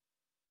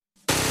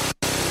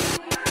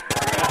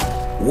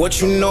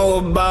What you know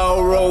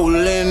about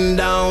rolling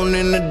down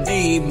in the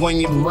deep? When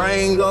your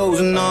brain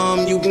goes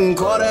numb, you can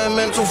call that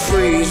mental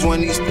freeze. When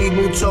these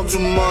people talk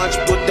too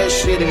much, put that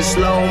shit in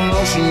slow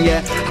motion.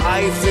 Yeah,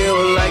 I feel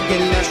like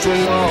an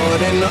astronaut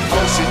in the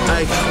ocean.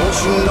 Ay, what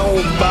you know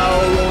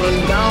about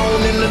rolling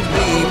down in the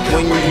deep?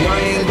 When your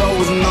brain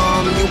goes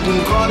numb, you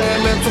can call that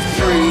mental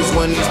freeze.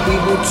 When these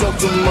people talk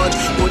too much,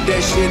 put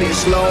that shit in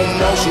slow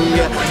motion.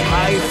 Yeah,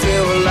 I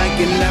feel like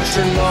an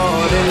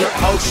astronaut in the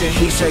ocean.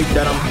 He say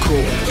that I'm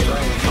cool,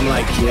 I'm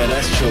like, yeah,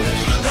 that's true.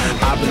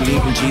 I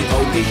believe in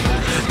G-O-D,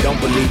 don't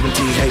believe in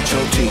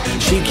T-H-O-T.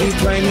 She keep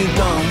playing me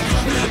dumb,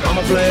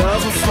 I'ma play her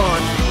for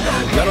fun.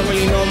 Y'all don't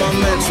really know my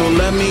mental,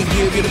 let me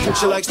give you the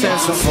picture like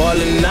stencil.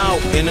 Falling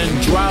out in a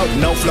drought,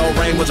 no flow,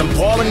 rain wasn't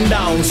pouring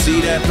down. See,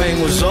 that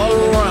pain was all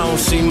around,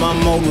 see, my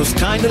mode was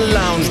kinda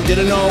lounge.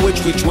 Didn't know which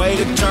way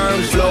to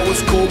turn, flow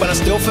was cool, but I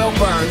still felt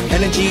burned.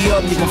 Energy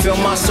up, you can feel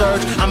my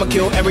surge, I'ma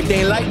kill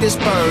everything like this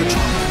purge.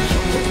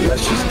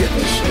 Let's just get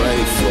this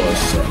straight for a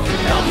second.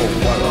 I'ma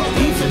work,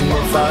 even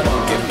if I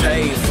don't get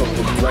paid for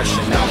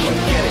progression. I'ma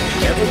get it.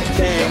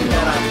 Everything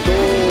that I do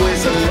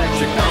is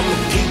electric. I'ma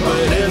keep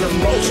it in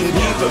motion,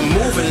 keep it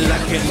moving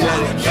like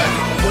kinetic.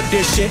 Put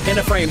this shit in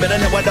a frame, but I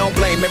know I don't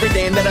blame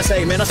everything that I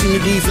say. Man, I seen you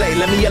deflate.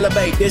 Let me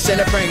elevate this in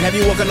a frame. Have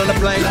you walking on a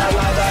plane?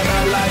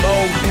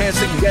 Both hands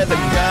together,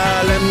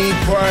 God, let me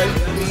pray.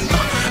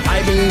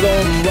 I've been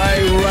going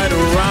right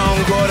around,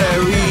 go that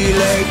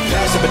relay.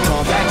 Pass the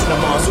baton, back to the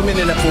mall, swimming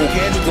in the pool,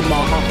 can't you come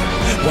on,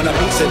 When a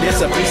piece of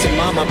this, a piece of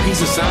mine, my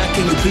piece of sign.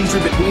 Can you please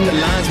read between the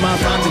lines? My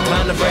rhymes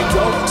inclined to break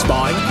your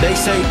spine. They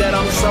say that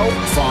I'm so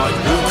fine,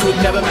 you could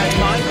never match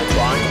mine.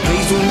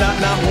 Please do not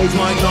hold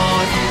my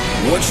gun.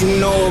 What you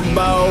know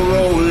about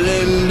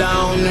rolling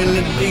down in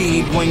the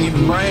deep? When your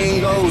brain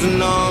goes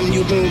numb,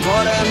 you can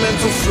call that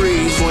mental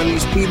freeze. When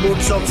these people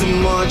talk too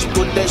much,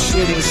 put that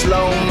shit in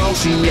slow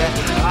motion. Yeah,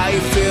 I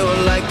feel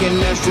like an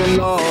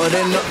astronaut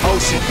in the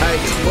ocean. Hey,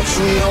 what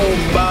you know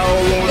about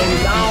rolling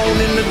down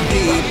in the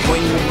deep?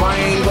 When your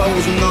brain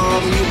goes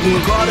numb, you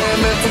can call that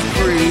mental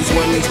freeze.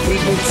 When these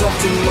people talk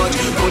too much,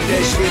 put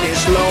that shit in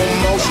slow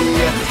motion.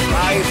 Yeah,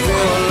 I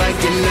feel like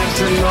an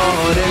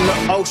astronaut in the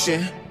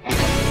ocean.